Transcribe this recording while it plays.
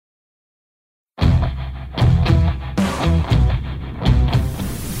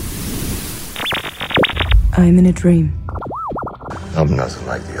I'm in a dream. I'm nothing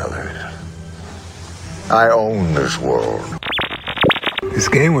like the others. I own this world. This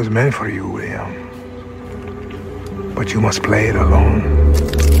game was meant for you, William. But you must play it alone.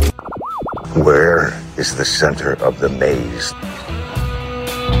 Where is the center of the maze?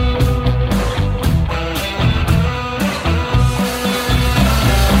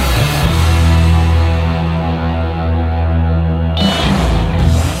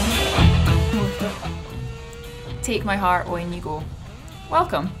 Take my heart when you go.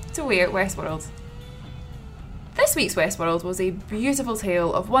 Welcome to We're at Westworld. This week's Westworld was a beautiful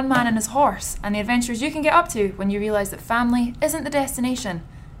tale of one man and his horse and the adventures you can get up to when you realise that family isn't the destination,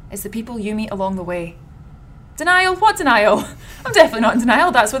 it's the people you meet along the way. Denial? What denial? I'm definitely not in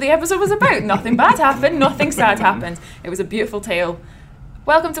denial, that's what the episode was about. Nothing bad happened, nothing sad happened. It was a beautiful tale.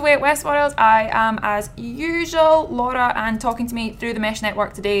 Welcome to We're at Westworld. I am, as usual, Laura, and talking to me through the Mesh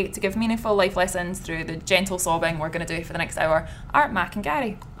Network today to give meaningful life lessons through the gentle sobbing we're going to do for the next hour are Mac and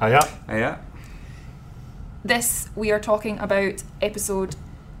Gary. Hiya. Hiya. This, we are talking about episode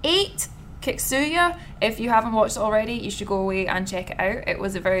 8, Kitsuya. If you haven't watched it already, you should go away and check it out. It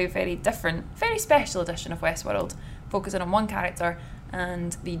was a very, very different, very special edition of Westworld, focusing on one character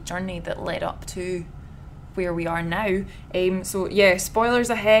and the journey that led up to where we are now. So yeah, spoilers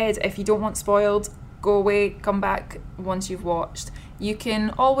ahead. If you don't want spoiled, go away, come back once you've watched. You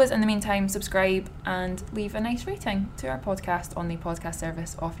can always, in the meantime, subscribe and leave a nice rating to our podcast on the podcast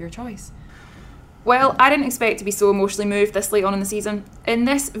service of your choice. Well, I didn't expect to be so emotionally moved this late on in the season. In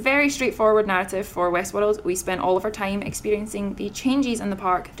this very straightforward narrative for Westworld, we spent all of our time experiencing the changes in the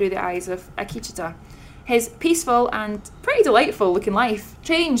park through the eyes of Akecheta. His peaceful and pretty delightful looking life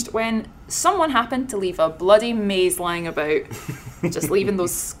changed when someone happened to leave a bloody maze lying about. Just leaving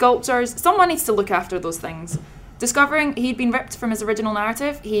those sculptures. Someone needs to look after those things. Discovering he'd been ripped from his original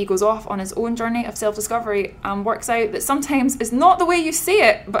narrative, he goes off on his own journey of self-discovery and works out that sometimes it's not the way you say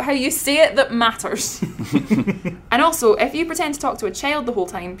it, but how you say it that matters. And also, if you pretend to talk to a child the whole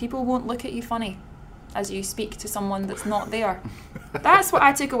time, people won't look at you funny as you speak to someone that's not there. That's what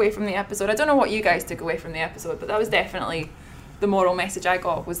I took away from the episode. I don't know what you guys took away from the episode, but that was definitely the moral message I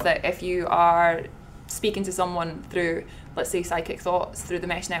got, was that if you are speaking to someone through, let's say, psychic thoughts through the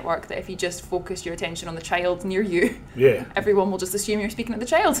Mesh Network, that if you just focus your attention on the child near you, everyone will just assume you're speaking to the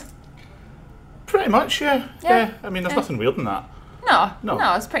child. Pretty much, yeah. I mean, there's nothing weird in that.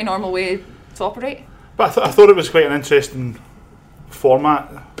 No, it's a pretty normal way to operate. But I thought it was quite an interesting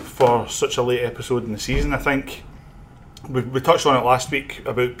format for such a late episode in the season. I think we touched on it last week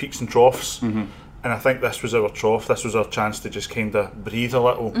about peaks and troughs, and I think this was our trough. This was our chance to just kind of breathe a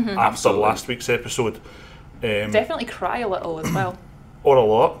little after last week's episode. Definitely cry a little as well. Or a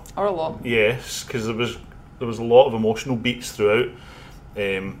lot. Yes, because there was a lot of emotional beats throughout.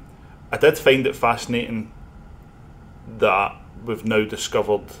 I did find it fascinating that we've now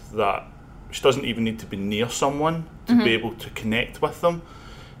discovered that she doesn't even need to be near someone to be able to connect with them.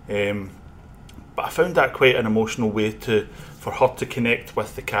 But I found that quite an emotional way for her to connect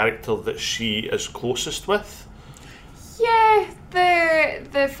with the character that she is closest with. Yeah,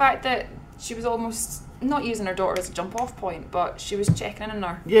 the fact that she was almost not using her daughter as a jump-off point, but she was checking in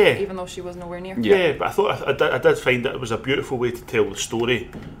on her, even though she was nowhere near. Yeah, but I thought I did find that it was a beautiful way to tell the story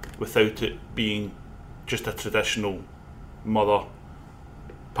without it being just a traditional mother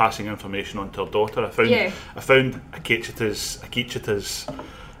passing information on to her daughter. I found Akecheta's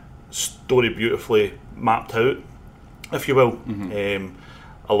story beautifully mapped out, if you will.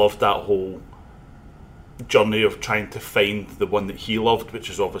 I loved that whole journey of trying to find the one that he loved, which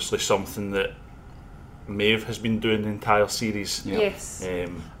is obviously something that Maeve has been doing the entire series. Yes.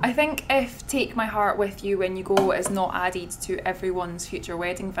 I think if Take My Heart With You When You Go is not added to everyone's future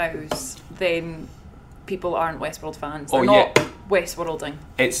wedding vows, then people aren't Westworld fans. They're not Westworlding.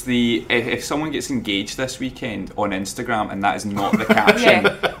 It's if someone gets engaged this weekend on Instagram and that is not the caption,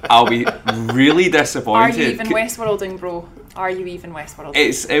 I'll be really disappointed. Are you even Westworlding, bro? Are you even Westworlding?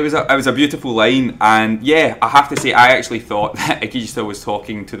 It was a beautiful line, and yeah, I have to say, I actually thought that Akecheta was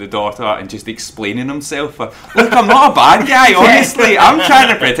talking to the daughter and just explaining himself. Look, I'm not a bad guy, honestly. I'm trying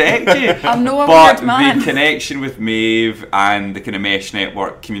to protect you. I'm no weird man. The connection with Maeve and the kind of Mesh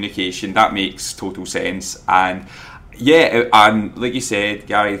Network communication, that makes total sense. And yeah, and like you said,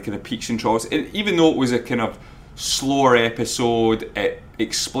 Gary, kind of peaks and troughs. Even though it was a kind of slower episode, it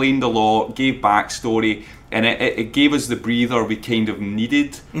explained a lot, gave backstory, and it gave us the breather we kind of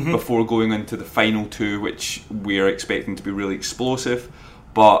needed before going into the final two, which we're expecting to be really explosive.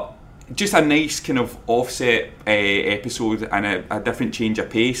 But just a nice kind of offset episode and a different change of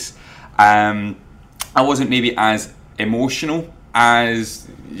pace. I wasn't maybe as emotional as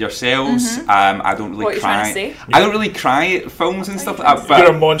yourselves. I don't really What are you trying cry. to say? I don't really cry at films and stuff like that. You're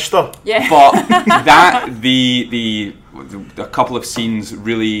a But, monster. Yeah. but that the a couple of scenes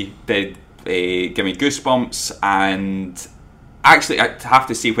really did give me goosebumps. And actually, I have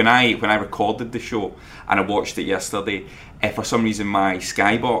to say, when I recorded the show and I watched it yesterday, for some reason my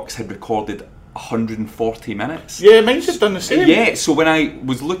Skybox had recorded 140 minutes. Yeah, mine's just done the same. Yeah, so when I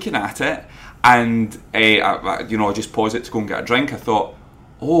was looking at it and I just paused it to go and get a drink, I thought,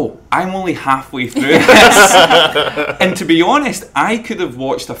 oh, I'm only halfway through this. And to be honest, I could have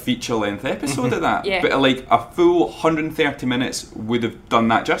watched a feature-length episode of that. Yeah. But like a full 130 minutes would have done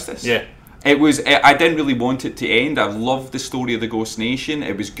that justice. Yeah. It was. I didn't really want it to end. I loved the story of the Ghost Nation.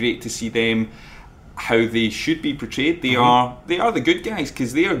 It was great to see them how they should be portrayed. They are the good guys,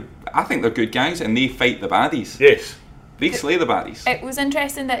 because I think they're good guys, and they fight the baddies. Yes. They slay the baddies. It was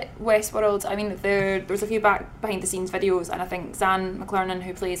interesting that Westworld, I mean, there was a few behind the scenes videos, and I think Zan McClernon,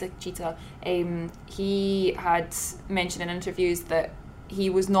 who plays a cheetah, he had mentioned in interviews that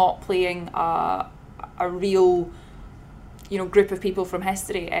he was not playing a real, group of people from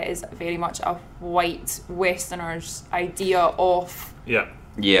history. It is very much a white Westerners idea of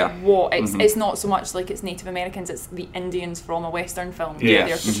what it's not so much like it's Native Americans, it's the Indians from a Western film that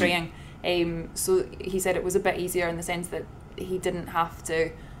they're portraying. So he said it was a bit easier in the sense that he didn't have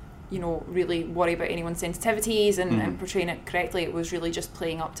to, really worry about anyone's sensitivities and portraying it correctly. It was really just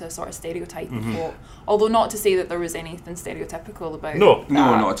playing up to a sort of stereotype of what, although not to say that there was anything stereotypical about No,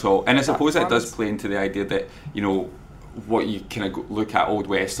 not at all. And I suppose it does performance. play into the idea that, what you kind of look at old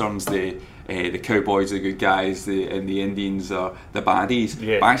westerns, the cowboys are the good guys, and the Indians are the baddies.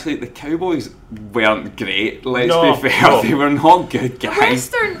 Yeah. But actually, the cowboys weren't great. Let's No, be fair, no. they were not good The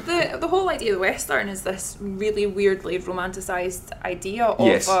guys. Western, the whole idea of the Western is this really weirdly romanticised idea of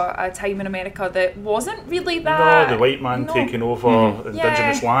Yes. a time in America that wasn't really that. No, the white man no. taking over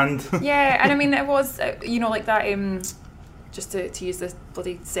indigenous land. Yeah, and I mean, it was, like that, just to use the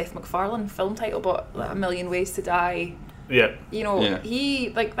bloody Seth MacFarlane film title, but like, A Million Ways to Die. Yeah. He,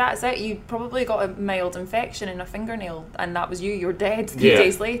 that's it. You probably got a mild infection in a fingernail, and that was you're dead 3 Yeah.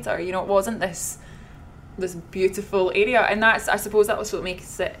 days later. It wasn't this beautiful area, and I suppose that was what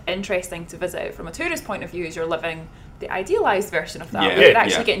makes it interesting to visit it from a tourist point of view, is you're living the idealised version of that. Yeah. You're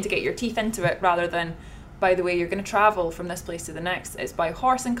actually Yeah. getting to get your teeth into it, rather than, by the way, you're going to travel from this place to the next. It's by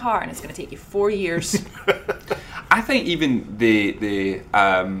horse and car, and it's going to take you 4 years. I think even the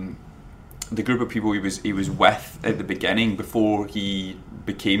group of people he was with at the beginning, before he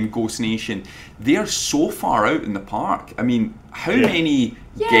became Ghost Nation, they're so far out in the park. I mean, how many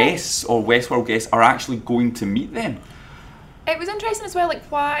guests or Westworld guests are actually going to meet them? It was interesting as well, like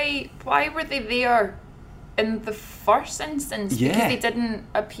why were they there in the first instance? Yeah. Because they didn't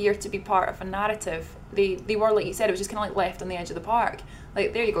appear to be part of a narrative. They were, like you said, it was just kind of like left on the edge of the park.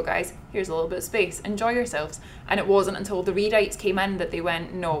 Like, there you go, guys, here's a little bit of space, enjoy yourselves. And it wasn't until the rewrites came in that they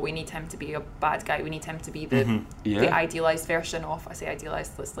went, no, we need him to be a bad guy, we need him to be the idealised version of, I say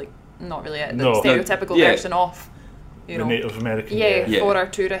idealised, that's like not really it, the stereotypical version of, the Native American. for our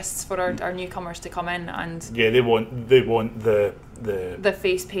tourists, for our newcomers to come in, and they want the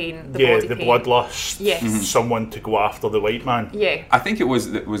face paint, the body the paint. bloodlust. Yes. Someone to go after the white man. Yeah. I think it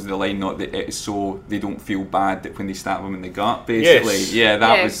was the line, not that it's so they don't feel bad that when they stab them in the gut, basically. Yes. Yeah,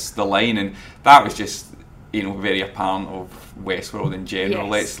 that was the line, and that was just very apparent of Westworld in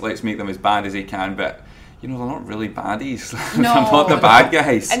general. Yes. Let's make them as bad as they can, but they're not really baddies. No. They're not the bad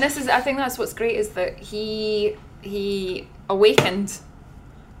guys. And I think that's what's great, is that he awakened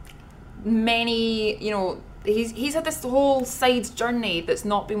many, he's had this whole side journey that's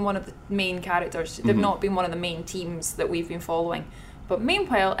not been one of the main characters. They've not been one of the main teams that we've been following. But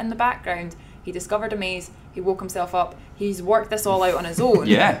meanwhile, in the background, he discovered a maze, he woke himself up, he's worked this all out on his own.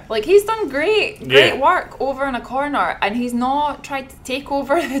 Yeah. Like, he's done great work over in a corner, and he's not tried to take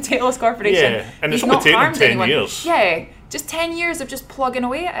over the Talos Corporation. Yeah, and He's it's only not taken him harmed 10 anyone. years. Yeah, just 10 years of just plugging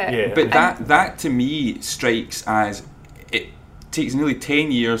away at it. Yeah. But that to me strikes as, it takes nearly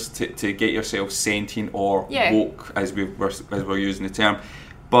 10 years to get yourself sentient or woke, as we're using the term.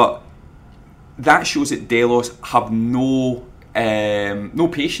 But that shows that Delos have no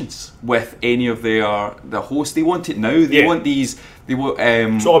patience with any of the hosts. They want it now. They want these. They want.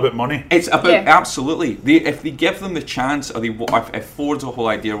 It's all about money. It's about absolutely. If they give them the chance, or if Ford's whole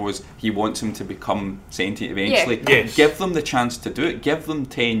idea was he wants him to become sentient eventually, give them the chance to do it. Give them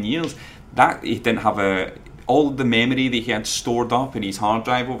 10 years. That he didn't have all the memory that he had stored up in his hard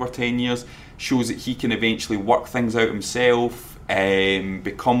drive over 10 years shows that he can eventually work things out himself,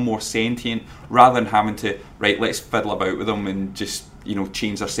 become more sentient, rather than having to, let's fiddle about with them and just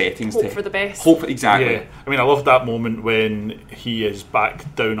change their settings Hope to for the best. Hope exactly. Yeah, I mean, I love that moment when he is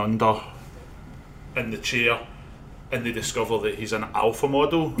back down under in the chair, and they discover that he's an alpha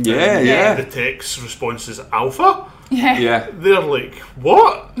model. Yeah. The tech's response is alpha. Yeah. They're like,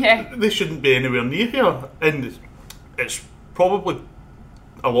 what? Yeah. They shouldn't be anywhere near here, and it's probably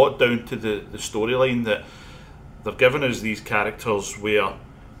a lot down to the storyline that they've given us these characters where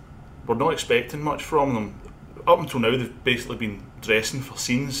we're not expecting much from them. Up until now, they've basically been dressing for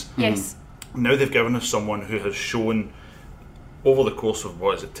scenes. Yes. Now they've given us someone who has shown over the course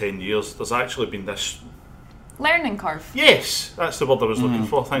of 10 years, there's actually been this Learning curve. Yes, that's the word I was looking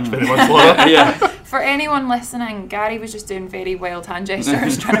for. Thanks very much, Laura. Yeah. For anyone listening, Gary was just doing very wild hand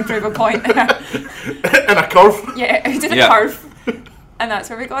gestures trying to prove a point there. And a curve. Yeah, he did a curve. And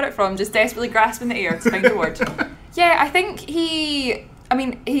that's where we got it from, just desperately grasping the air to find a word. Yeah, I think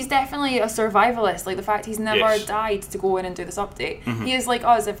he's definitely a survivalist. Like, the fact he's never died to go in and do this update. Mm-hmm. He is like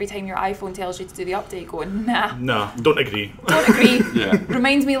us every time your iPhone tells you to do the update, going, nah. No, don't agree. Don't agree. Yeah.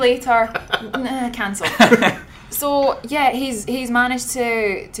 Reminds me later. Nah, cancel. So yeah, he's managed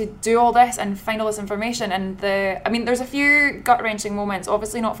to do all this and find all this information, and there's a few gut-wrenching moments.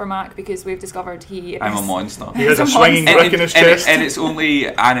 Obviously not for Mac, because we've discovered I'm a monster. He has a swinging brick in his chest. And it's only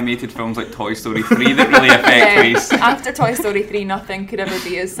animated films like Toy Story 3 that really affect Reese. After Toy Story 3, nothing could ever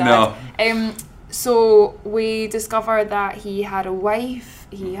be as sad. No. So we discovered that he had a wife,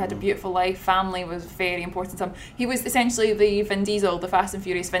 he had a beautiful life, family was very important to him. He was essentially the Vin Diesel, the Fast and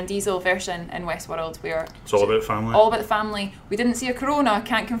Furious Vin Diesel version in Westworld, where it's all about family. All about the family. We didn't see a corona,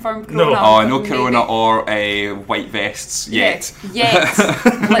 can't confirm corona. No corona or white vests yet. Yet.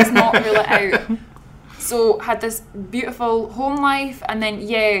 Let's not rule it out. So had this beautiful home life, and then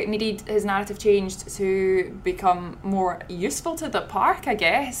needed his narrative changed to become more useful to the park, I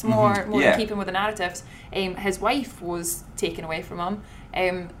guess, more in keeping with the narratives. His wife was taken away from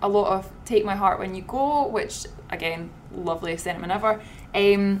him. A lot of Take My Heart When You Go, which again, loveliest sentiment ever.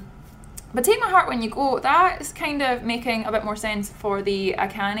 But Take My Heart When You Go, that is kind of making a bit more sense for the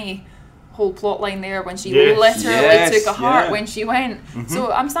Akane whole plot line there, when she literally took a heart when she went. Mm-hmm.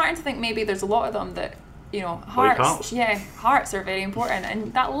 So I'm starting to think maybe there's a lot of them that, hearts. Yeah, hearts are very important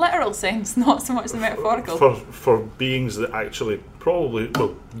in that literal sense, not so much the metaphorical. For beings that actually probably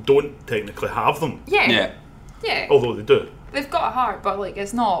don't technically have them. Yeah. Although they do. They've got a heart, but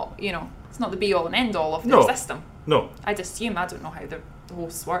it's not, it's not the be all and end all of their system. No. I'd assume. I don't know how the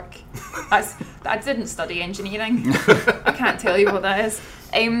hosts work. I didn't study engineering. I can't tell you what that is.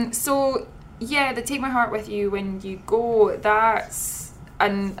 So yeah, the Take My Heart With You When You Go, I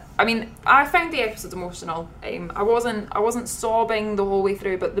found the episode emotional. I wasn't sobbing the whole way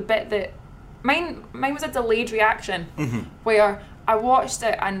through, but the bit that mine was a delayed reaction, where I watched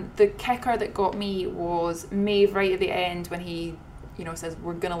it, and the kicker that got me was Maeve right at the end when he, says,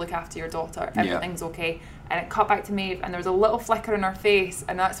 "We're gonna look after your daughter. Everything's okay." And it cut back to Maeve, and there was a little flicker in her face,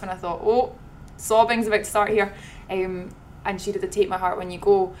 and that's when I thought, "Oh, sobbing's about to start here." And she did the Take My Heart When You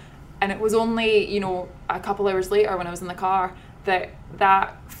Go, and it was only a couple hours later when I was in the car that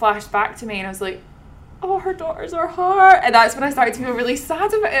flashed back to me, and I was like, oh, her daughter's her heart. And that's when I started to feel really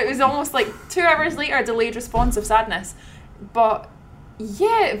sad about it. It was almost like 2 hours later, a delayed response of sadness. But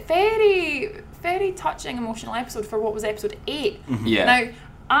yeah, very, very touching, emotional episode for what was episode 8. Mm-hmm. Yeah. Now,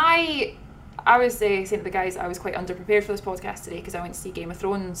 I was saying to the guys I was quite underprepared for this podcast today, because I went to see Game of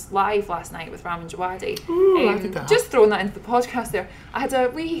Thrones live last night with Ramin Djawadi. Just throwing that into the podcast there. I had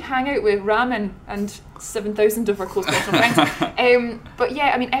a wee hangout with Ramin and 7,000 of our close personal friends. But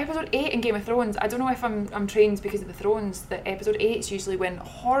yeah, episode 8 in Game of Thrones, I don't know if I'm trained because of the Thrones, that episode 8 is usually when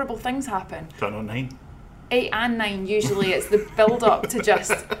horrible things happen. Turn on 9. 8 and 9, usually it's the build up to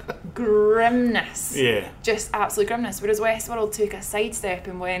just grimness. Yeah. Just absolute grimness. Whereas Westworld took a sidestep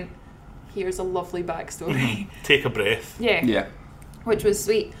and went, here's a lovely backstory. Take a breath. Yeah. Which was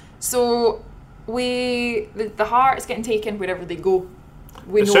sweet. So the heart is getting taken wherever they go.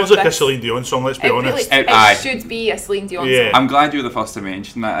 It sounds like a Celine Dion song, let's be honest. It should be a Celine Dion song. I'm glad you were the first to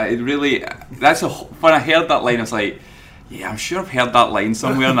mention that. It really, when I heard that line, I was like, yeah, I'm sure I've heard that line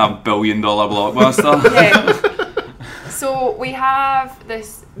somewhere in a $1 billion blockbuster. Yeah. So we have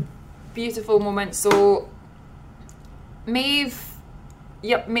this beautiful moment. So Maeve's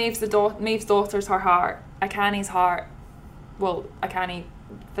daughter's her heart. Akane's heart. Well, Akane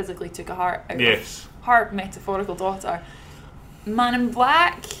physically took a heart out of her metaphorical daughter. Man in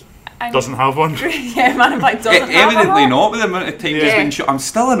Black doesn't have one. Yeah, Man in Black doesn't have evidently one. not, with the amount of time he's been shot. I'm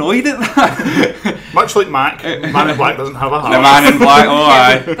still annoyed at that. Much like Mac, Man in Black doesn't have a heart. The Man in Black,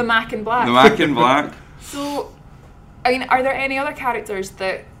 aye. The Mac in Black. The Mac in Black. So, are there any other characters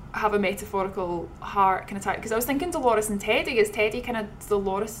that have a metaphorical heart kind of type, because I was thinking Dolores and Teddy. Is Teddy kind of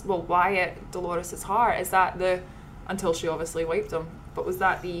Dolores, well, Wyatt, Dolores' heart? Is that until she obviously wiped him, but was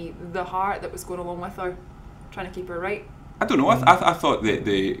that the heart that was going along with her, trying to keep her right? I don't know. I thought that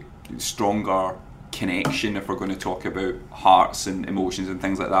the stronger connection, if we're going to talk about hearts and emotions and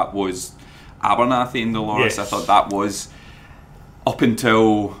things like that, was Abernathy and Dolores. Yes. I thought that was, up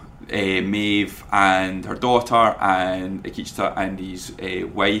until Maeve and her daughter and Akecheta and his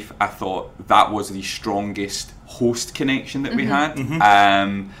wife, I thought that was the strongest host connection that we had.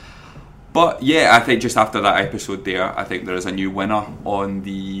 But yeah, I think just after that episode there, I think there is a new winner on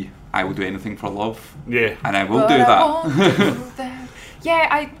the I will do anything for love. Yeah. And I will But do I that. won't do that.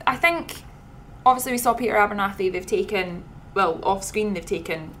 Yeah, I think, obviously we saw Peter Abernathy, they've taken, well, off screen they've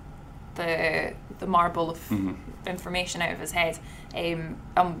taken the marble of information out of his head.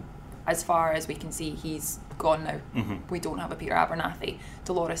 As far as we can see, he's gone now. We don't have a Peter Abernathy.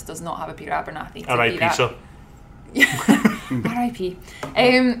 Dolores does not have a Peter Abernathy. R.I.P. sir. R.I.P.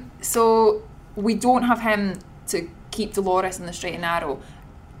 So we don't have him to keep Dolores in the straight and narrow.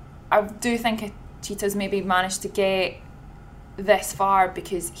 I do think Cheetah's maybe managed to get this far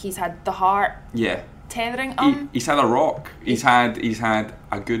because he's had the heart Yeah. tethering He's had a rock. He's had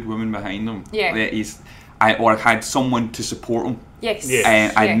a good woman behind him. Yeah. Or had someone to support him. Yes.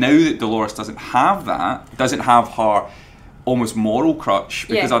 Yeah. And now that Dolores doesn't have that, doesn't have her almost moral crutch,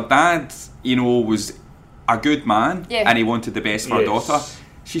 because her dad, was a good man and he wanted the best for her daughter.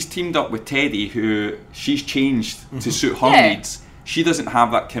 She's teamed up with Teddy, who she's changed to suit her needs. She doesn't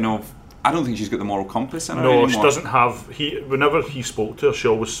have that kind of. I don't think she's got the moral compass in her anymore. No, she doesn't have. Whenever he spoke to her, she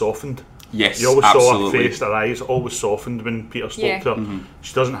always softened. Yes, you always absolutely. saw her face, her eyes always softened when Peter spoke to her.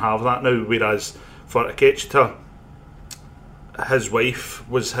 She doesn't have that now. Whereas for Akecheta, his wife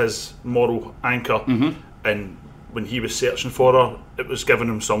was his moral anchor, and when he was searching for her, it was giving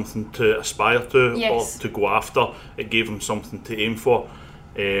him something to aspire to or to go after. It gave him something to aim for.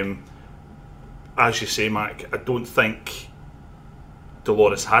 As you say, Mac, I don't think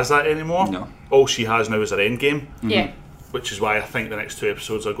Dolores has that anymore. No. All she has now is her endgame. Yeah. Which is why I think the next 2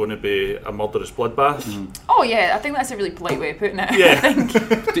 episodes are going to be a murderous bloodbath. Oh yeah, I think that's a really polite way of putting it. Yeah. I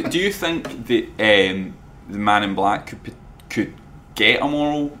think. Do you think that the Man in Black could get a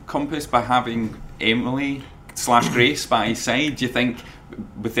moral compass by having Emily / Grace by his side? Do you think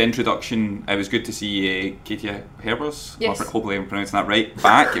with the introduction, it was good to see Katie Herbers, hopefully I'm pronouncing that right,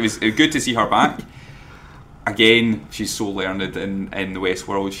 back. It was good to see her back. Again, she's so learned in the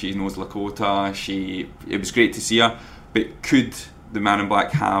Westworld. She knows Lakota. It was great to see her. But could the Man in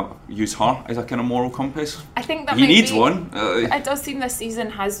Black use her as a kind of moral compass? I think that he needs one. It does seem this season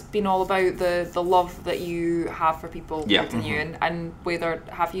has been all about the love that you have for people within you, and whether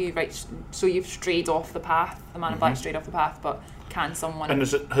have you so you've strayed off the path. The Man in Black strayed off the path, but can someone? And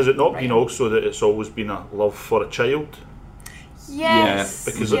has it not been also that it's always been a love for a child? Yes,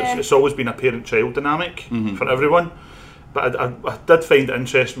 because it's always been a parent-child dynamic for everyone. But I did find it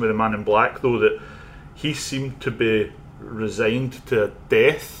interesting with the Man in Black, though, that he seemed to be resigned to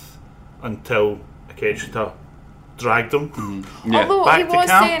death until Akecheta dragged him. Although back he to was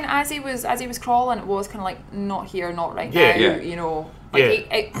camp. saying as he was crawling, it was kind of like not here, not right now. Yeah.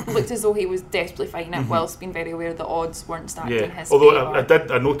 It looked as though he was desperately fighting it, whilst being very aware the odds weren't stacked in his Although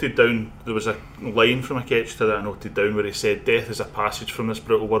favour. I noted down, there was a line from Akecheta that I noted down where he said, "Death is a passage from this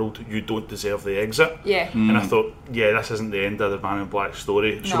brutal world. You don't deserve the exit." Yeah. And I thought, this isn't the end of the Man in Black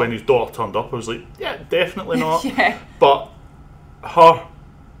story. So No. when his daughter turned up, I was like, definitely not. Yeah. But her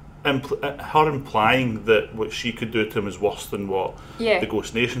implying that what she could do to him is worse than what the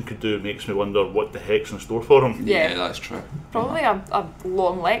Ghost Nation could do makes me wonder what the heck's in store for him. Yeah, that's true. Probably a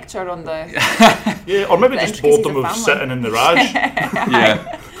long lecture on the. Or maybe The just intricacies boredom of of family. sitting in the Raj.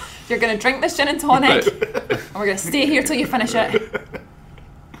 Yeah. You're going to drink this gin and tonic, and we're going to stay here till you finish it.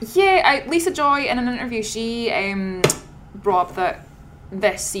 Yeah, Lisa Joy in an interview, she brought up that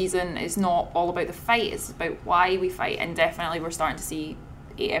this season is not all about the fight, it's about why we fight, and definitely we're starting to see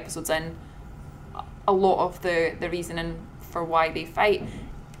 8 episodes in a lot of the reasoning for why they fight.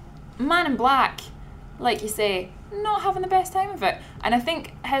 Man in Black, like you say, not having the best time of it, and I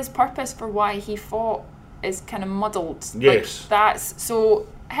think his purpose for why he fought is kind of muddled. Yes.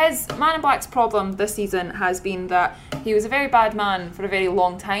 His Man in Black's problem this season has been that he was a very bad man for a very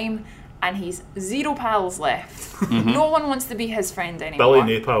long time, and he's 0 pals left. No one wants to be his friend anymore.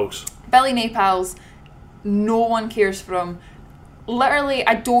 Billy Napals, no one cares for him. Literally,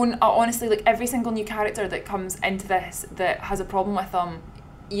 I honestly, like every single new character that comes into this that has a problem with him,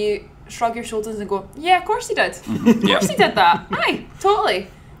 you shrug your shoulders and go, yeah, of course he did. Of course he did that. Aye, totally.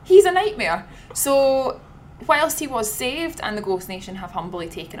 He's a nightmare. So whilst he was saved and the Ghost Nation have humbly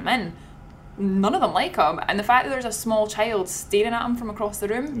taken him in, none of them like him. And the fact that there's a small child staring at him from across the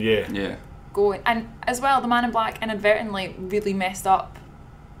room, going, and as well, the Man in Black inadvertently really messed up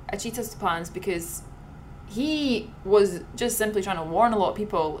Achita's plans, because he was just simply trying to warn a lot of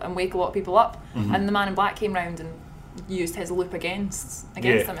people and wake a lot of people up, and the Man in Black came round and used his loop against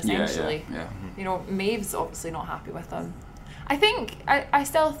him, essentially. You know, Maeve's obviously not happy with him. I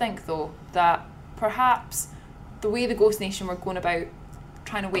still think though that perhaps the way the Ghost Nation were going about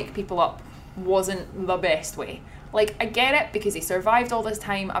trying to wake people up wasn't the best way. Like, I get it, because he survived all this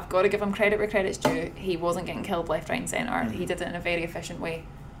time. I've got to give him credit where credit's due. He wasn't getting killed left, right and centre. He did it in a very efficient way.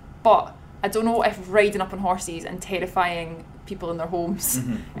 But I don't know if riding up on horses and terrifying people in their homes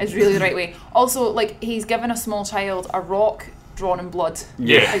is really the right way. Also, like, he's given a small child a rock drawn in blood.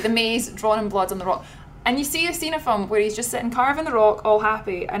 Like the maze drawn in blood on the rock. And you see a scene of him where he's just sitting carving the rock, all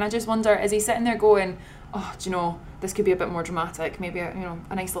happy. And I just wonder, is he sitting there going, oh, do you know, this could be a bit more dramatic. Maybe a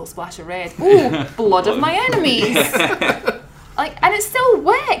nice little splash of red. Ooh, blood of my enemies. Like, and it's still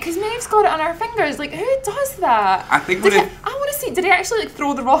wet because Maeve's got it on her fingers. Like, who does that? I think I want to see. Did he actually like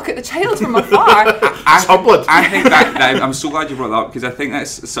throw the rock at the child from afar? I think that I'm so glad you brought that up, because I think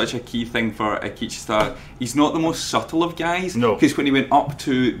that's such a key thing for Akichita. He's not the most subtle of guys. No. Because when he went up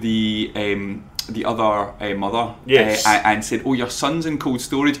to the other mother, and said, "Oh, your son's in cold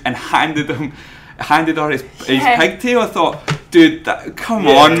storage," and handed her his pigtail, I thought, dude, come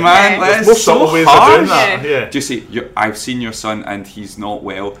on, man, that's so harsh. Just say, I've seen your son and he's not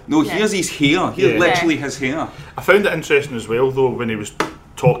well. No, here's his hair. Here's literally his hair. I found it interesting as well, though, when he was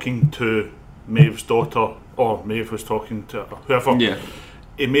talking to Maeve's daughter, or Maeve was talking to whoever.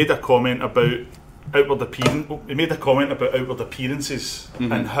 He made a comment about outward appearances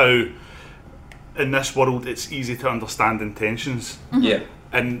and how in this world it's easy to understand intentions.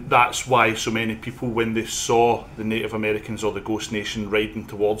 And that's why so many people, when they saw the Native Americans or the Ghost Nation riding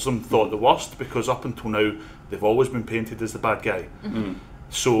towards them, thought the worst, because up until now they've always been painted as the bad guy.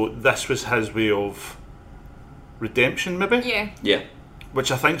 So this was his way of redemption, maybe?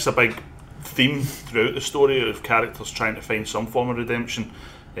 Which I think is a big theme throughout the story, of characters trying to find some form of redemption.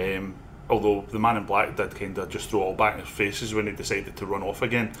 Although the Man in Black did kind of just throw it all back in his faces when he decided to run off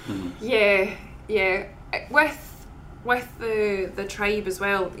again. With the tribe as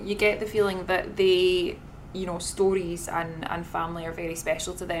well, you get the feeling that they, stories and family are very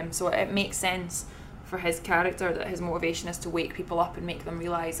special to them. So it makes sense for his character that his motivation is to wake people up and make them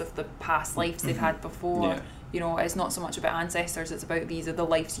realise of the past lives they've had before. It's not so much about ancestors, it's about these are the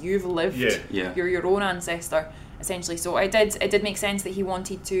lives you've lived. You're your own ancestor, essentially. So it did make sense that he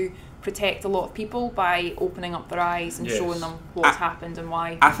wanted to protect a lot of people by opening up their eyes and showing them what's happened and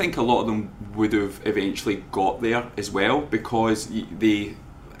why. I think a lot of them would have eventually got there as well, because they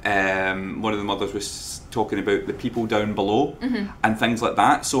one of the mothers was talking about the people down below and things like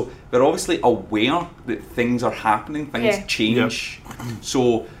that, so they're obviously aware that things are happening, things change.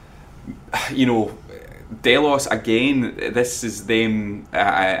 So Delos, again, this is them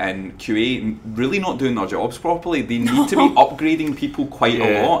and QA really not doing their jobs properly. They need to be upgrading people quite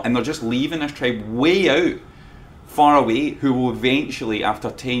a lot, and they're just leaving this tribe way out, far away, who will eventually,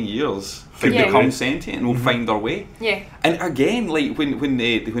 after 10 years, become sentient and will find their way. And again, like when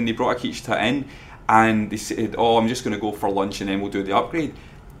they brought Akichita in and they said, "Oh, I'm just going to go for lunch and then we'll do the upgrade,"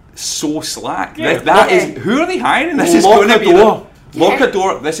 so slack. That is, who are they hiring? This is going to be lock a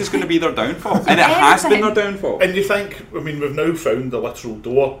door. This is going to be their downfall, and it has been their downfall. And you think, I mean, we've now found the literal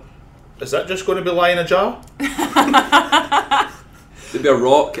door. Is that just going to be lying ajar? There'll be a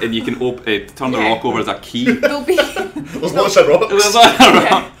rock, and you can turn the rock over as a key. There's lots of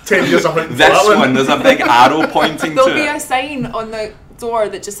rocks. 10 years I think. This one, there's a big arrow pointing to it. There'll be a sign on the door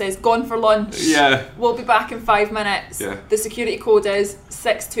that just says "Gone for lunch." We'll be back in 5 minutes. The security code is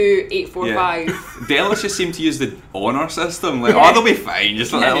 62845. Delos just seem to use the honor system. Like, they'll be fine.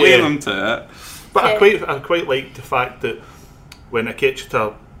 Just leave them to it. But I quite liked the fact that when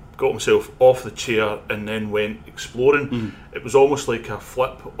Akichita got himself off the chair and then went exploring, it was almost like a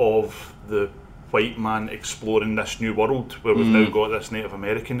flip of the white man exploring this new world, where we've now got this Native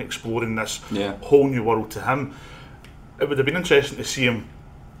American exploring this whole new world to him. It would have been interesting to see him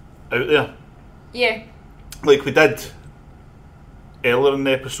out there. Like we did earlier in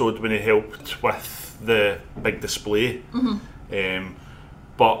the episode when he helped with the big display.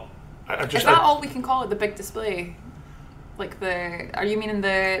 But I just... Is that all we can call it, the big display? Like are you meaning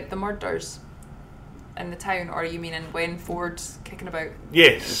the murders? in the town, or are you meaning when Ford's kicking about?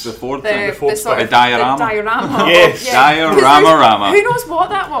 Yes. It's the Ford The, thing. the sort The of diorama. The diorama. Yes. Diorama. Who knows what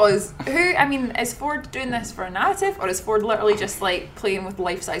that was? I mean, is Ford doing this for a narrative, or is Ford literally just like playing with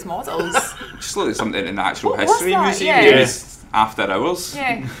life-size models? Just look at something in the Natural What was History that? Museum. Yeah. It was after hours.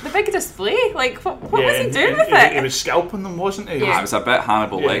 Yeah, the big display. Like, what was he and- doing and with he, it? He was scalping them, wasn't he? Yeah. It was a bit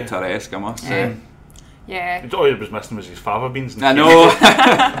Hannibal Yeah. Lecter-esque, I must say. Yeah. All he was missing was his fava beans. And I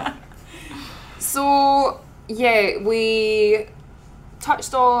know. So yeah, we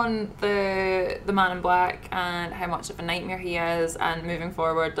touched on the Man in Black and how much of a nightmare he is, and moving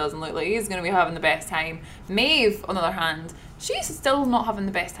forward doesn't look like he's going to be having the best time. Maeve, on the other hand, she's still not having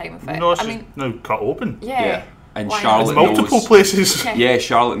the best time with it. No, I she's mean, now cut open. yeah. And Why Charlotte not? Multiple knows. places. Yeah. Yeah,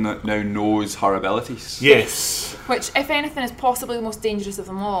 Charlotte now knows her abilities. Yes. Which, if anything, is possibly the most dangerous of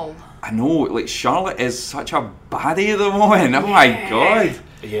them all. I know, like Charlotte is such a baddie at the moment. Oh my god.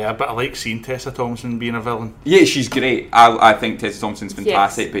 Yeah, but I like seeing Tessa Thompson being a villain. Yeah, she's great. I think Tessa Thompson's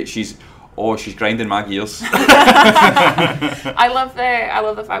fantastic, but she's grinding my gears. I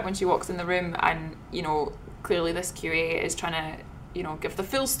love the fact when she walks in the room and, you know, clearly this QA is trying to, you know, give the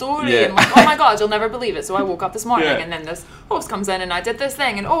full story Yeah. and like, oh my god, you'll never believe it. So I woke up this morning Yeah. and then this host comes in and I did this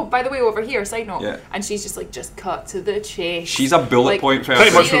thing and oh, by the way, over here, side note. Yeah. And she's just like, just cut to the chase. She's a bullet point person.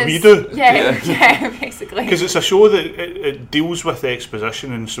 Pretty much She what we is- do. Yeah, basically. Because it's a show that it deals with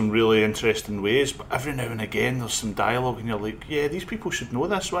exposition in some really interesting ways, but every now and again there's some dialogue and you're like, yeah, these people should know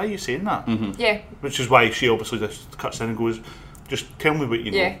this, why are you saying that? Yeah, Which is why she obviously just cuts in and goes, just tell me what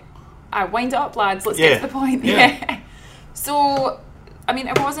you know. yeah. Wind it up, lads. Let's Yeah. get to the point. Yeah. Yeah. So, I mean,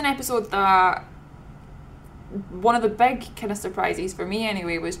 it was an episode that one of the big kind of surprises for me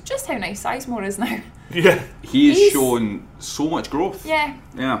anyway was just how nice Sizemore is now. Yeah. He's He's- shown so much growth. Yeah,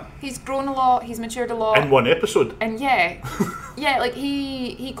 Yeah. he's grown a lot, he's matured a lot. In one episode. And yeah, like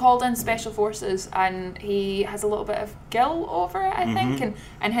he called in special forces and he has a little bit of guilt over it, I think,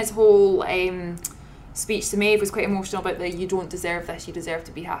 and his whole speech to Maeve was quite emotional about the you don't deserve this, you deserve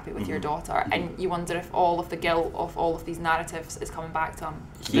to be happy with your daughter, and you wonder if all of the guilt of all of these narratives is coming back to him.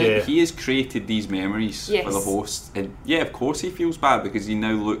 He has created these memories Yes. for the host, and yeah, of course he feels bad because he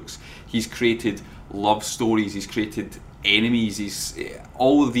now he's created love stories, he's created enemies, he's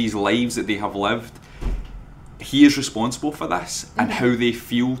all of these lives that they have lived. He is responsible for this and how they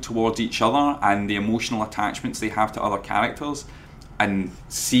feel towards each other and the emotional attachments they have to other characters. And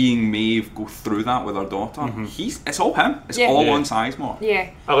seeing Maeve go through that with her daughter, it's all him. It's Yeah. all Yeah. on Sizemore.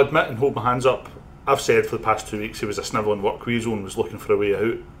 Yeah, I'll admit and hold my hands up, I've said for the past 2 weeks he was a snivelling workweasel and was looking for a way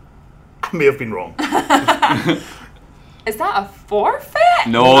out. I may have been wrong. is that a forfeit?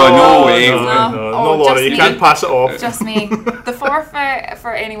 No way. No, No. no, Oh, Laura, just you me. can't pass it off. Just me. The forfeit,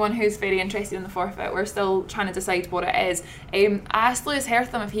 for anyone who's very interested in the forfeit, we're still trying to decide what it is. I asked Lewis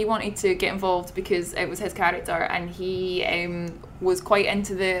Hertham if he wanted to get involved because it was his character and he was quite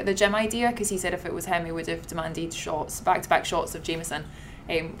into the gym idea because he said if it was him he would have demanded back-to-back shots of Jameson,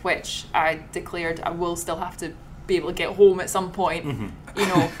 which I declared I will still have to be able to get home at some point. You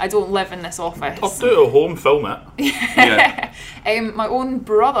know, I don't live in this office. I'll do it at home, film it. Yeah. My own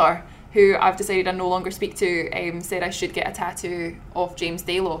brother, who I've decided I no longer speak to, said I should get a tattoo of James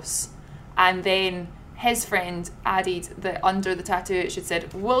Delos, and then his friend added that under the tattoo it should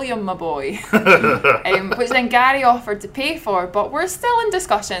said William my boy, which then Gary offered to pay for, but we're still in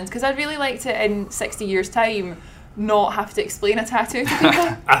discussions because I'd really like to in 60 years time not have to explain a tattoo to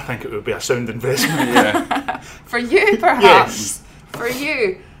people. I think it would be a sound investment. Yeah. For you, perhaps. Yes. For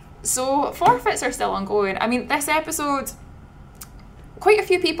you. So, forfeits are still ongoing. I mean, this episode, quite a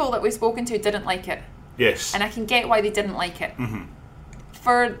few people that we've spoken to didn't like it. Yes. And I can get why they didn't like it.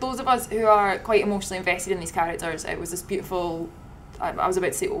 For those of us who are quite emotionally invested in these characters, it was this beautiful... I was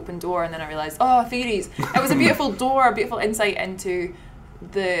about to say open door, and then I realised, theories. It was a beautiful door, a beautiful insight into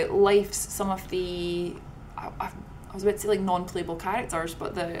the lives, some of the... I was about to say like non-playable characters,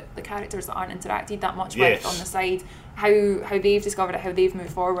 but the characters that aren't interacted that much Yes. with on the side, how they've discovered it, how they've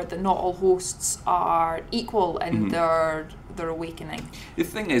moved forward, that not all hosts are equal in their awakening. The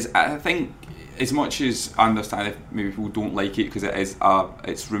thing is, I think as much as I understand if maybe people don't like it because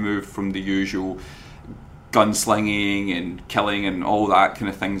it's removed from the usual gunslinging and killing and all that kind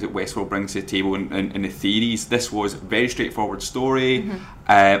of things that Westworld brings to the table and the theories. This was a very straightforward story.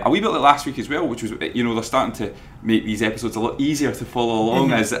 A wee bit like last week as well, which was, you know, they're starting to make these episodes a lot easier to follow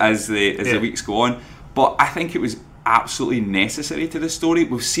along as the weeks go on. But I think it was absolutely necessary to the story.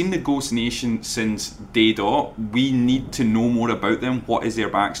 We've seen the Ghost Nation since day dot. We need to know more about them. What is their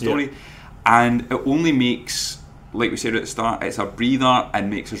backstory? And it only makes, like we said at the start, it's a breather and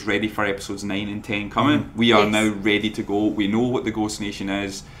makes us ready for episodes 9 and 10 coming. We are now ready to go. We know what the Ghost Nation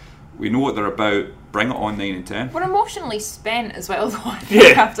is. We know what they're about. Bring it on 9 and 10. We're emotionally spent as well, though.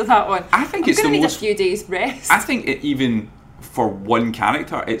 After that one, I think it's the need most. a few days rest. I think it even for one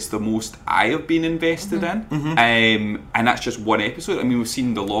character, it's the most I have been invested in, and that's just one episode. I mean, we've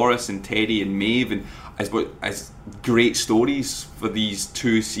seen Dolores and Teddy and Maeve, and as great stories for these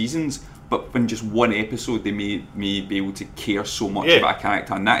 2 seasons. But in just one episode, they made me be able to care so much about a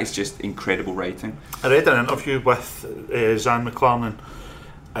character, and that is just incredible writing. I read an interview with Zan McLaren,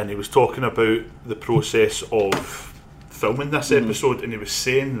 and he was talking about the process of filming this episode, and he was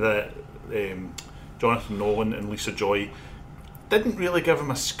saying that Jonathan Nolan and Lisa Joy didn't really give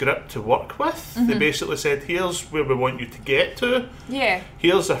him a script to work with. They basically said, here's where we want you to get to. Yeah.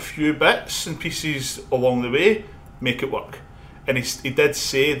 Here's a few bits and pieces along the way, make it work. And he did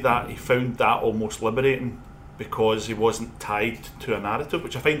say that he found that almost liberating because he wasn't tied to a narrative,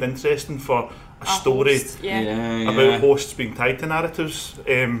 which I find interesting for a story host, about hosts being tied to narratives.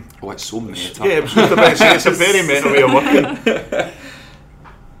 It's so meta. Yeah, I was just about to say, it's a very meta way of working.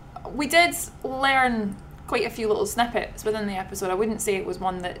 We did learn quite a few little snippets within the episode. I wouldn't say it was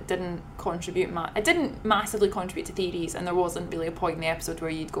one that didn't contribute. It didn't massively contribute to theories, and there wasn't really a point in the episode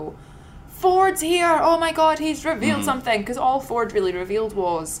where you'd go, Ford's here, oh my god, he's revealed something, because all Ford really revealed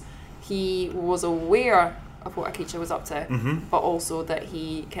was he was aware of what Akisha was up to, but also that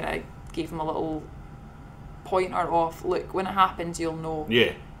he kind of gave him a little pointer off, look, when it happens you'll know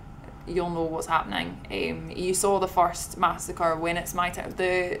what's happening. You saw the first massacre when it's my time,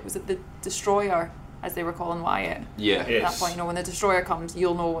 was it the Destroyer, as they were calling Wyatt? Yeah. Yes. At that point, when the Destroyer comes,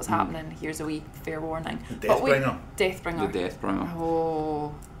 you'll know what's happening, here's a wee fair warning. Deathbringer. Deathbringer. The Deathbringer.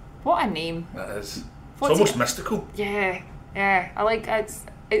 Oh, what a name. That is. It's What's almost it? mystical. Yeah, I like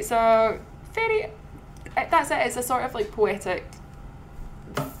it's a very, that's it, it's a sort of like poetic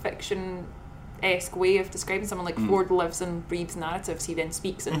fiction-esque way of describing someone. Like Ford lives and breathes narratives, he then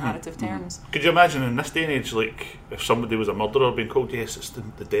speaks in narrative terms. Could you imagine in this day and age, like, if somebody was a murderer being called, yes, it's the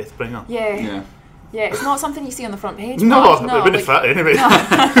Deathbringer? Yeah, it's not something you see on the front page. No, but it wouldn't fit anyway.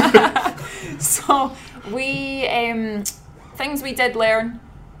 So we things we did learn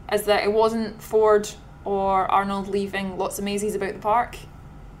is that it wasn't Ford or Arnold leaving lots of mazes about the park.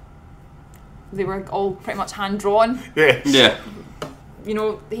 They were all pretty much hand drawn. Yes. Yeah. You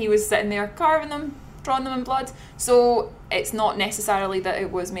know, he was sitting there carving them, drawing them in blood. So it's not necessarily that it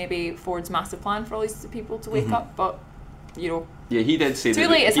was maybe Ford's massive plan for all these people to wake up, but you know. Yeah, he did say too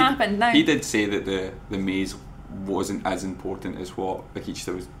late, it's happened now. He did say that the maze wasn't as important as what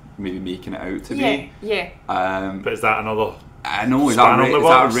Akisha was maybe making it out to be. Yeah. But is that another? I know. Is Span that on the is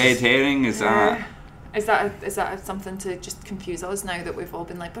that a works? red herring? Is that? Is that something to just confuse us now that we've all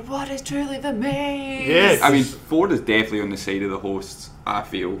been like, but what is truly the maze? Yeah. I mean, Ford is definitely on the side of the hosts, I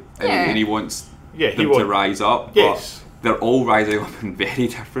feel, and he wants them to rise up. Yes. But they're all rising up in very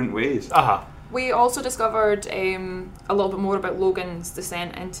different ways. We also discovered a little bit more about Logan's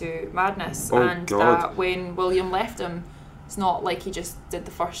descent into madness, and that when William left him, it's not like he just did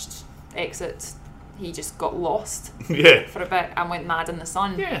the first exit. He just got lost for a bit and went mad in the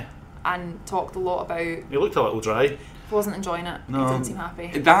sun. Yeah. And talked a lot about. He looked a little dry. Wasn't enjoying it. No. He didn't seem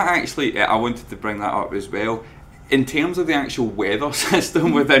happy. That actually, I wanted to bring that up as well. In terms of the actual weather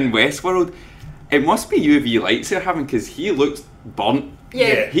system within Westworld, it must be UV lights they're having, because he looked burnt.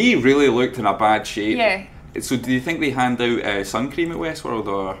 Yeah. He really looked in a bad shape. Yeah. So do you think they hand out sun cream at Westworld,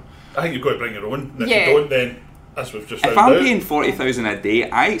 or? I think you've got to bring your own. And if Yeah. you don't, then as we've just If found I'm out, paying 40,000 a day,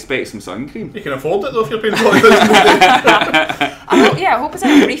 I expect some sun cream. you can afford it though if you're paying 40,000 I hope it's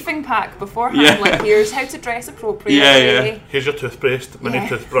a briefing pack beforehand. Yeah. Like, here's how to dress appropriately. Yeah. Here's your toothpaste, mini Yeah.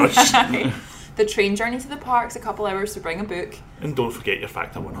 toothbrush, The train journey to the park's a couple hours to bring a book. and don't forget your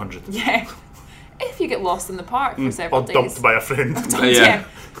factor 100. Yeah. If you get lost in the park for several Or days. dumped by a friend. Yeah.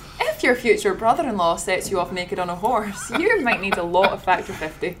 If your future brother-in-law sets you off naked on a horse, you might need a lot of factor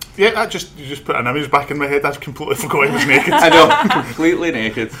 50. Yeah, you just put an image back in my head. I completely forgot he was naked. I know, completely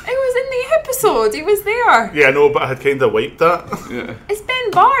naked. It was in the episode. He was there. Yeah, I know, but I had kind of wiped that. Yeah. It's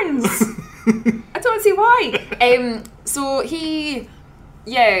Ben Barnes. I don't see why. So he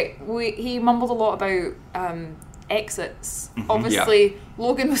mumbled a lot about exits. Obviously,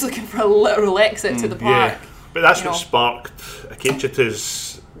 Logan was looking for a literal exit to the park. Yeah, but that's You what know. sparked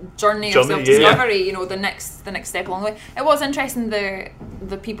Akechita's Journey of self-discovery, you know, the next step along the way. It was interesting the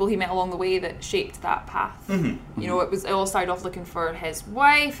people he met along the way that shaped that path. You know, it all started off looking for his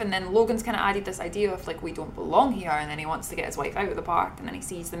wife, and then Logan's kind of added this idea of like, we don't belong here, and then he wants to get his wife out of the park, and then he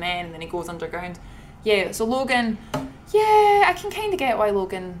sees the men, and then he goes underground. Yeah, so Logan, I can kind of get why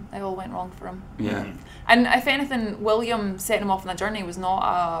it all went wrong for him. Yeah. And if anything, William setting him off on that journey was not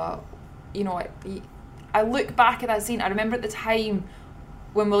I look back at that scene, I remember at the time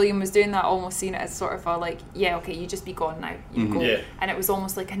when William was doing that, almost seen it as sort of a like, yeah, okay, you just be gone now, you go. Yeah. And it was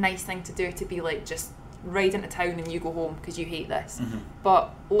almost like a nice thing to do, to be like, just ride into town and you go home because you hate this.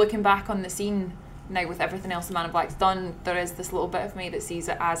 But looking back on the scene now, with everything else the Man in Black's done, there is this little bit of me that sees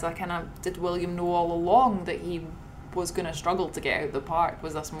it as a kind of, did William know all along that he was going to struggle to get out of the park?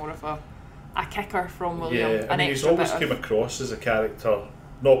 Was this more of a kicker from William? Yeah, I mean, he's always came across as a character,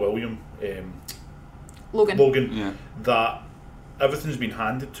 not William, Logan, that everything's been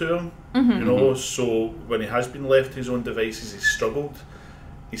handed to him, you know, so when he has been left to his own devices, he's struggled.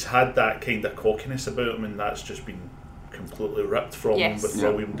 He's had that kind of cockiness about him, and that's just been completely ripped from him with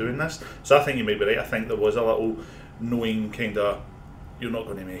William doing this. So I think you may be right. I think there was a little knowing kind of, you're not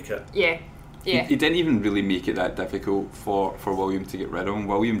going to make it. Yeah. He didn't even really make it that difficult for William to get rid of him.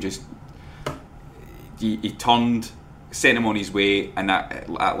 William just he sent him on his way, and that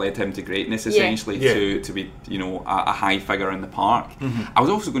led him to greatness, essentially, to be, you know, a high figure in the park. I was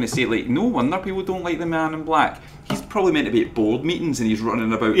also going to say, like, no wonder people don't like the Man in Black. He's probably meant to be at board meetings and he's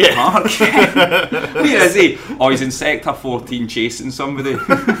running about the park. Where is he? Oh, he's in Sector 14 chasing somebody.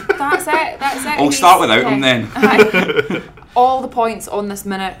 That's it. I'll start without him then. All the points on this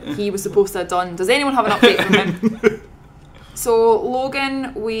minute he was supposed to have done. Does anyone have an update from him? So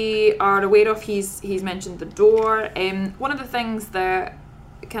Logan, we are aware of, he's mentioned the door. One of the things that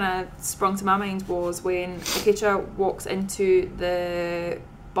kind of sprung to my mind was when Akecha walks into the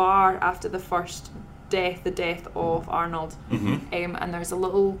bar after the first death, the death of Arnold, and there's a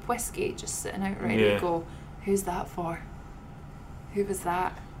little whiskey just sitting out ready to go. Who's that for? Who was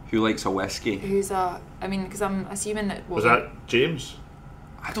that? Who likes a whiskey? I mean, because I'm assuming that... Was that James?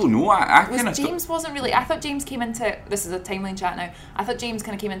 I don't know. James wasn't really... I thought James came into... This is a timeline chat now. I thought James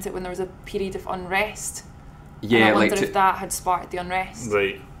kind of came into it when there was a period of unrest. Yeah, and I wonder if that had sparked the unrest.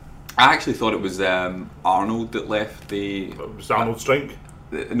 Right. I actually thought it was Arnold that left the... It was Arnold's drink?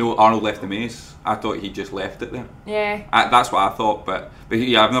 No, Arnold left the maze. I thought he just left it there. Yeah. That's what I thought, but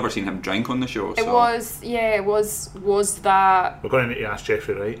yeah, I've never seen him drink on the show. It was that... We're going to need to ask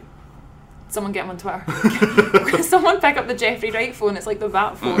Jeffrey Wright. Someone get him on Twitter. Someone pick up the Jeffrey Wright phone. It's like the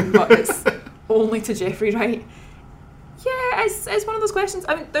VAT phone, but it's only to Jeffrey Wright. Yeah, it's one of those questions.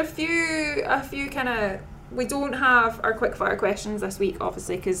 I mean, there are a few kind of... We don't have our quickfire questions this week,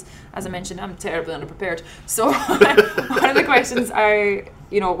 obviously, because, as I mentioned, I'm terribly underprepared. So one of the questions are,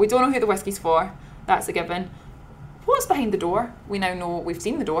 you know, we don't know who the whiskey's for. That's a given. What's behind the door? We now know we've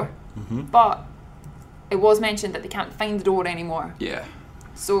seen the door, but it was mentioned that they can't find the door anymore. Yeah.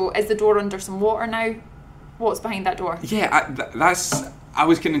 So is the door under some water now? What's behind that door? Yeah, I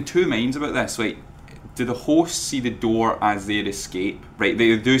was kind of in two minds about this. Like, do the hosts see the door as their escape? Right,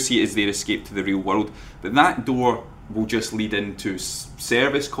 they do see it as their escape to the real world, but that door will just lead into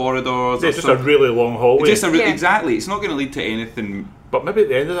service corridors. It's just a really long hallway. Exactly. It's not going to lead to anything. But maybe at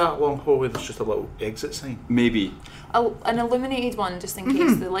the end of that long hallway, there's just a little exit sign. Maybe. An illuminated one, just in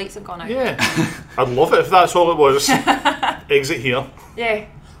case the lights have gone out. Yeah. I'd love it if that's all it was. Exit here. Yeah.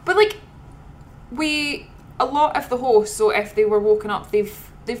 But, like, a lot of the hosts, so if they were woken up, they've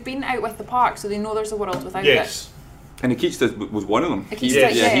been out with the park, so they know there's a world without it. And Akecha was one of them.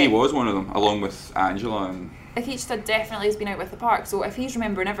 He was one of them, along with Angela. And Akecha definitely has been out with the park, so if he's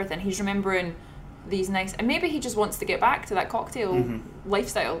remembering everything, he's remembering these nice... And maybe he just wants to get back to that cocktail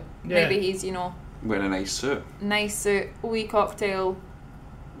lifestyle. Yeah. Maybe he's, you know... Wearing a nice suit. Nice suit, wee cocktail,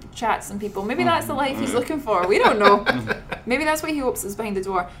 chats and people. Maybe that's the life he's looking for. We don't know. Maybe that's what he hopes is behind the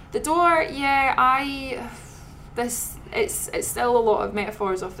door. The door, it's still a lot of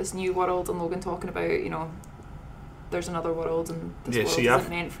metaphors of this new world, and Logan talking about, you know, there's another world and this world isn't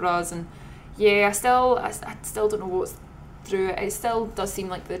meant for us, and I still don't know what's through it. It still does seem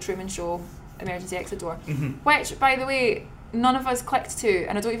like the Truman Show emergency exit door, which, by the way, none of us clicked to,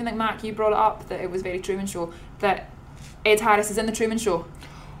 and I don't even think, Mac, you brought it up that it was very Truman Show, that Ed Harris is in the Truman Show.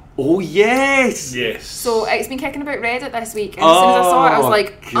 Oh, yes! Yes. So it's been kicking about Reddit this week, and as soon as I saw it, I was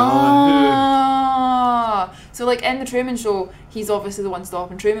like, So, like, in the Truman Show, he's obviously the one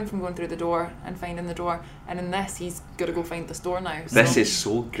stopping Truman from going through the door and finding the door, and in this, he's got to go find this door now. So. This is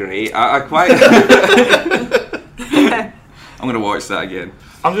so great. I quite... I'm going to watch that again.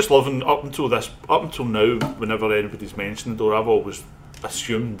 I'm just loving, up until now, whenever anybody's mentioned the door, I've always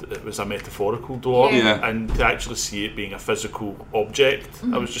assumed it was a metaphorical door, and to actually see it being a physical object,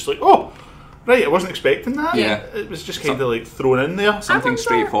 I was just like, oh, right, I wasn't expecting that. Yeah. It was just kind of like thrown in there. Something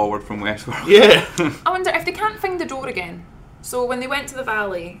straightforward from Westworld. Yeah. I wonder if they can't find the door again. So when they went to the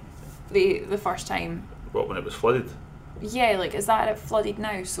valley the first time... What, when it was flooded? Yeah, like, is that it flooded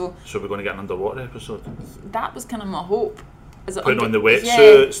now? So we're going to get an underwater episode? That was kind of my hope. Putting on the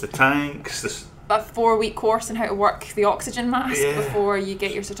wetsuits, the tanks, a 4-week course on how to work the oxygen mask before you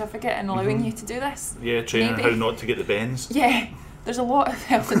get your certificate and allowing you to do this. Yeah, training how not to get the bends. Yeah, there's a lot of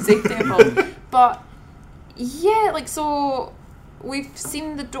health and safety involved. But yeah, like, so we've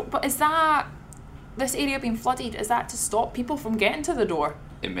seen the door, but is that this area being flooded? Is that to stop people from getting to the door?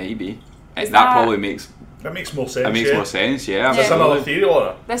 It may be. Is That probably makes. That makes more sense. It makes more sense. Yeah. That's another theory,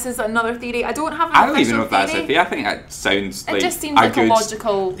 Laura. This is another theory. I don't have an I don't even know if official that's a theory. I think that sounds It like just seems like a good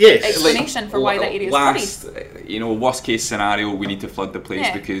logical Yes. explanation for why that area is last, flooded. worst case scenario, we need to flood the place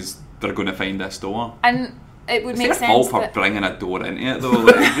Yeah. because they're going to find this door. And it would It's make their sense fault for that bringing a door into it, though.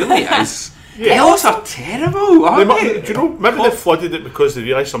 Like, it really is. Yeah. Elves are terrible, aren't they? Do you know? Maybe they flooded it because they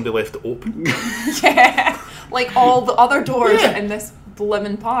realised somebody left it open. yeah, like all the other doors in this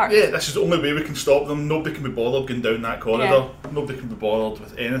blimmin' park. Yeah, this is the only way we can stop them. Nobody can be bothered going down that corridor. Nobody can be bothered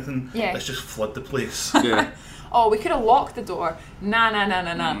with anything. Yeah. Let's just flood the place. Yeah. Oh, we could have locked the door.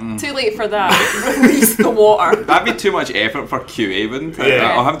 Nah. Too late for that. Release the water. That'd be too much effort for QA, wouldn't it?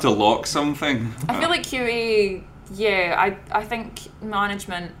 Yeah. I'll have to lock something. I feel like QA, I think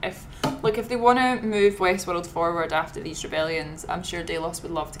management, if they want to move Westworld forward after these rebellions, I'm sure Delos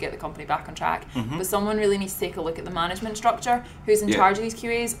would love to get the company back on track. But someone really needs to take a look at the management structure. Who's in charge of these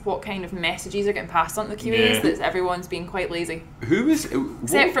QAs? What kind of messages are getting passed on to the QAs? That everyone's being quite lazy. Who was...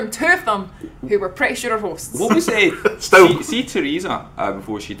 Except from 2 of them, who were pretty sure are hosts. What was it? Still. See Teresa,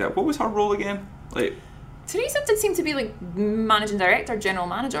 before she did, what was her role again? Like... Teresa did seem to be like managing director, general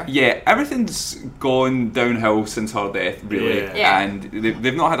manager. Yeah, everything's gone downhill since her death, really. Yeah. And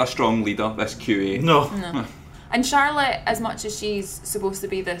they've not had a strong leader, this QA. No. And Charlotte, as much as she's supposed to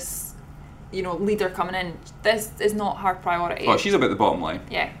be this, leader coming in, this is not her priority. Oh, she's about the bottom line.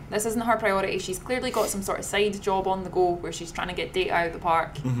 Yeah, this isn't her priority. She's clearly got some sort of side job on the go where she's trying to get data out of the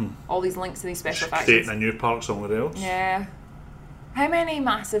park. All these links to these special factions. Creating a new park somewhere else. Yeah. How many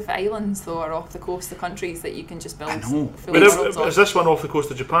massive islands, though, are off the coast of countries that you can just build fully worlds on? Is this one off the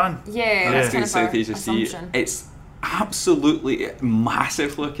coast of Japan? Yeah, that's kind of South our Asia Sea. assumption. It's absolutely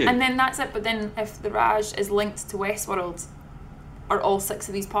massive looking. And then that's it, but then if the Raj is linked to Westworld, are all 6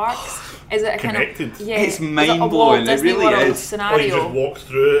 of these parks? Is it a Connected? kind of... Yeah, It's is it a mind-blowing, Walt it Disney really World is. scenario? Or you just walk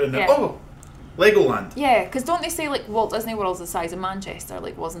through it and then, Legoland. Yeah, because don't they say like Walt Disney World's the size of Manchester?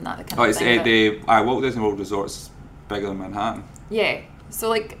 Like, wasn't that the kind of it's thing? Walt Disney World Resort's bigger than Manhattan. Yeah. So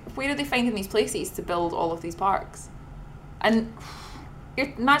like, where are they finding these places to build all of these parks? And your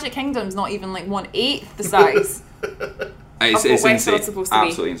Magic Kingdom's not even like 1/8 the size. It's what insane. Westworld's supposed to be.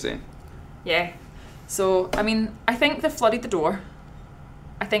 Absolutely insane. Yeah. So I mean, I think they flooded the door.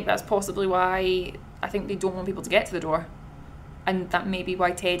 I think that's possibly why. I think they don't want people to get to the door, and that may be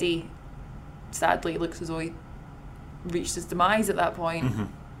why Teddy, sadly, looks as though he reached his demise at that point.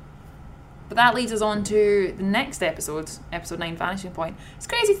 But that leads us on to the next episode, episode 9, Vanishing Point. It's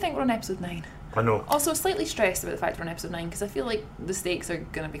crazy to think we're on episode 9. I know. Also, slightly stressed about the fact we're on episode 9 because I feel like the stakes are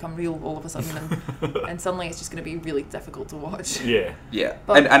going to become real all of a sudden, and suddenly it's just going to be really difficult to watch. Yeah. Yeah,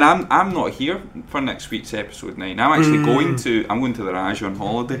 But- and I'm not here for next week's episode 9. I'm actually going to the Raj on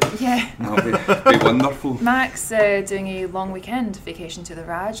holiday. Yeah. That'll be wonderful. Max doing a long weekend vacation to the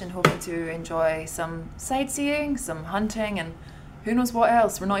Raj and hoping to enjoy some sightseeing, some hunting, and who knows what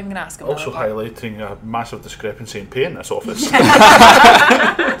else. We're not even going to ask him. Also about that. highlighting a massive discrepancy in pay in this office.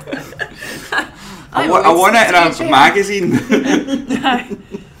 I want it in a magazine.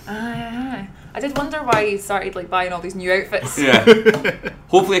 I did wonder why he started like buying all these new outfits. Yeah.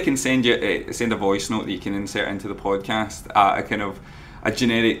 Hopefully, I can send a voice note that you can insert into the podcast. A kind of a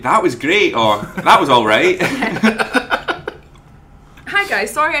generic. That was great, or that was all right. Hi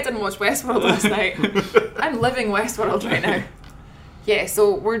guys, sorry I didn't watch Westworld last night. I'm living Westworld right now. Yeah,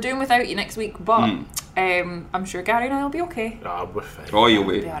 so we're doing without you next week, but I'm sure Gary and I will be okay. We're fine. Oh, you'll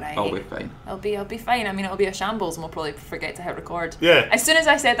be. alright. I'll be fine. I'll be fine. I mean, it'll be a shambles and we'll probably forget to hit record. Yeah. As soon as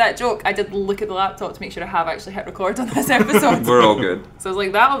I said that joke, I did look at the laptop to make sure I have actually hit record on this episode. We're all good. So I was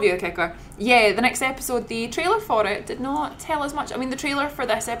like, that'll be a kicker. Yeah, the next episode, the trailer for it did not tell us much. I mean, the trailer for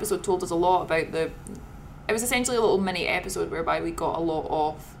this episode told us a lot about it was essentially a little mini episode whereby we got a lot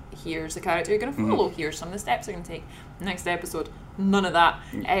of here's the character you're going to follow, here's some of the steps you're going to take. Next episode, none of that.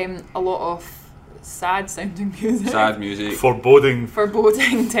 A lot of sad sounding music. Sad music. Foreboding.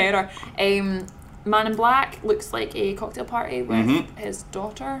 Foreboding terror. Man in Black looks like a cocktail party with his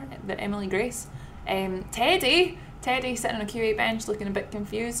daughter, the Emily Grace. Teddy sitting on a QA bench looking a bit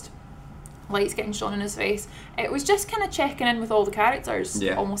confused. Lights getting shone in his face. It was just kind of checking in with all the characters,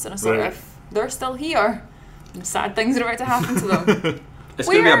 almost in a sort of, they're still here, and sad things are about to happen to them. It's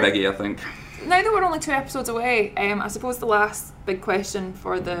going to be a biggie, I think. Now that we're only 2 episodes away, I suppose the last big question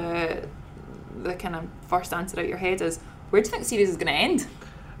for the kind of first answer out your head is, where do you think the series is going to end?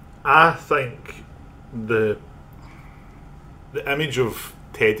 I think the image of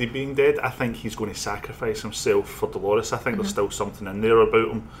Teddy being dead, I think he's going to sacrifice himself for Dolores. I think there's still something in there about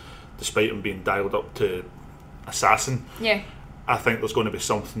him, despite him being dialed up to assassin. Yeah. I think there's going to be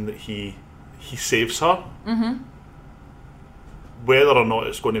something that he saves her. Whether or not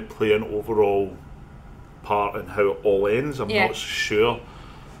it's going to play an overall part in how it all ends, I'm not sure.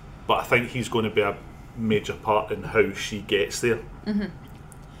 But I think he's going to be a major part in how she gets there.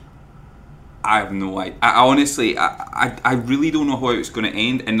 I have no idea. I honestly, I really don't know how it's going to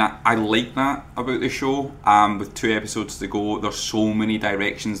end, and I like that about the show. With 2 episodes to go, there's so many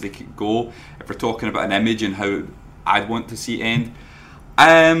directions they could go. If we're talking about an image and how I'd want to see it end,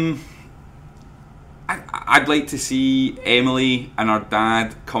 I'd like to see Emily and her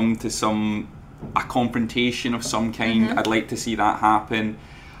dad come to a confrontation of some kind. I'd like to see that happen.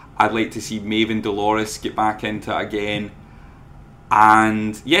 I'd like to see Maeve and Dolores get back into it again.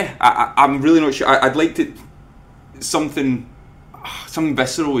 And yeah, I'm really not sure. I'd like to something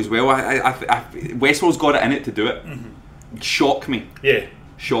visceral as well. Westworld's got it in it to do it. Shock me. Yeah,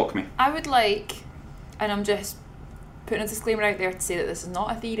 shock me. I would like, and I'm just putting a disclaimer out there to say that this is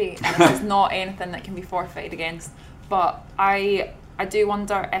not a theory and this is not anything that can be forfeited against. But I do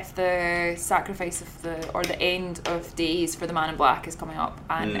wonder if the sacrifice of the end of days for the Man in Black is coming up,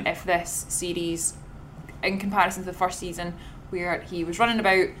 and if this series, in comparison to the first season, where he was running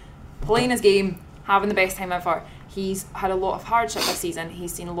about, playing his game, having the best time ever, he's had a lot of hardship this season.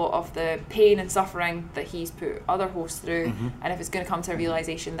 He's seen a lot of the pain and suffering that he's put other hosts through, and if it's going to come to a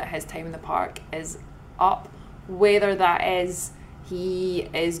realisation that his time in the park is up, whether that is he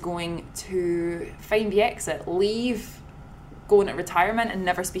is going to find the exit, leave, go into retirement and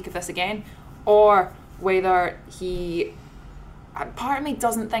never speak of this again, or whether he, part of me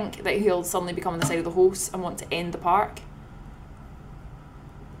doesn't think that he'll suddenly become on the side of the hosts and want to end the park.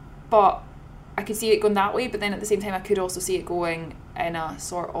 But I could see it going that way, but then at the same time I could also see it going in a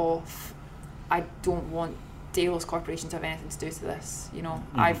sort of, I don't want Delos Corporation to have anything to do to this, you know.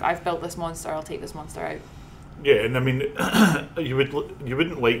 I've built this monster, I'll take this monster out. Yeah, and I mean, you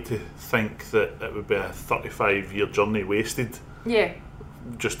wouldn't like to think that it would be a 35-year journey wasted. Yeah.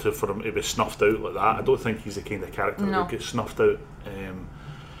 Just for him to be snuffed out like that. I don't think he's the kind of character that would get snuffed out.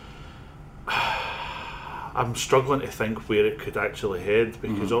 I'm struggling to think where it could actually head,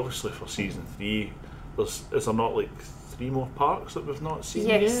 because obviously for season 3, is there not like 3 more parks that we've not seen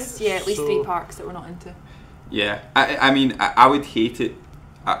yet? Yes, yeah, at least 3 parks that we're not into. Yeah, I mean, I would hate it.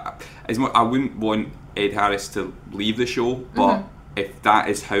 I wouldn't want Ed Harris to leave the show, but if that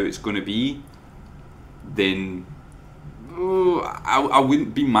is how it's going to be, then I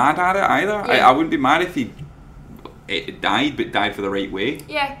wouldn't be mad at it either. Yeah. I wouldn't be mad if he died, but died for the right way.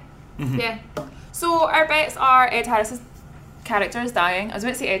 Yeah, yeah. So our bets are Ed Harris's character is dying. I was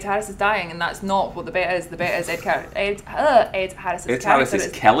about to say Ed Harris is dying, and that's not what the bet is. The bet is Ed Harris's character. Ed Harris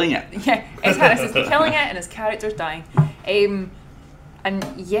is killing it. Yeah, Ed Harris is killing it, and his character's dying. And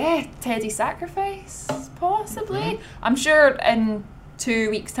yeah, Teddy sacrifice, possibly. I'm sure in 2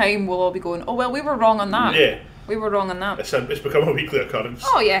 weeks' time we'll all be going, oh well, we were wrong on that. Yeah. We were wrong on that. It's become a weekly occurrence.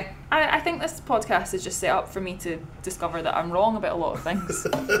 Oh yeah. I think this podcast is just set up for me to discover that I'm wrong about a lot of things.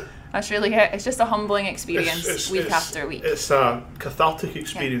 That's really it. It's just a humbling experience week after week. It's a cathartic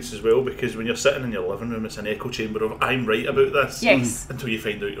experience as well, because when you're sitting in your living room, it's an echo chamber of I'm right about this. Yes. Until you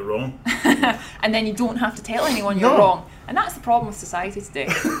find out you're wrong. And then you don't have to tell anyone you're wrong. And that's the problem with society today.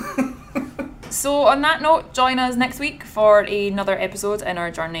 So on that note, join us next week for another episode in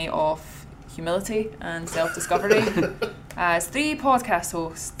our journey of humility and self-discovery as 3 podcast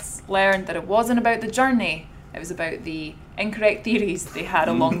hosts learned that it wasn't about the journey, it was about the incorrect theories they had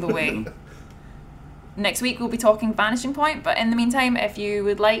along the way. Next week we'll be talking Vanishing Point, but in the meantime, if you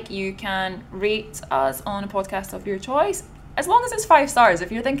would like, you can rate us on a podcast of your choice, as long as it's 5 stars.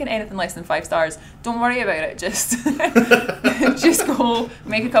 If you're thinking anything less than 5 stars, don't worry about it, just just go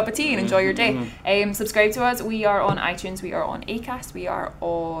make a cup of tea and enjoy your day. Subscribe to us. We are on iTunes, we are on Acast, we are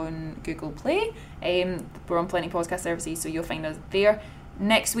on Google Play, we're on plenty of podcast services, so you'll find us there.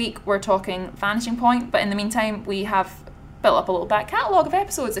 Next week we're talking Vanishing Point, but in the meantime we have built up a little back catalogue of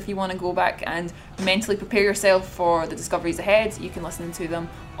episodes. If you want to go back and mentally prepare yourself for the discoveries ahead, you can listen to them,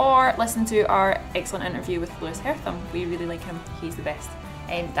 or listen to our excellent interview with Lewis Hertham. We really like him, he's the best.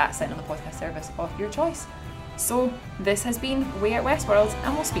 That's sitting on the podcast service of your choice. So this has been Way Out Westworld,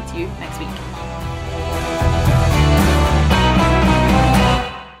 and we'll speak to you next week.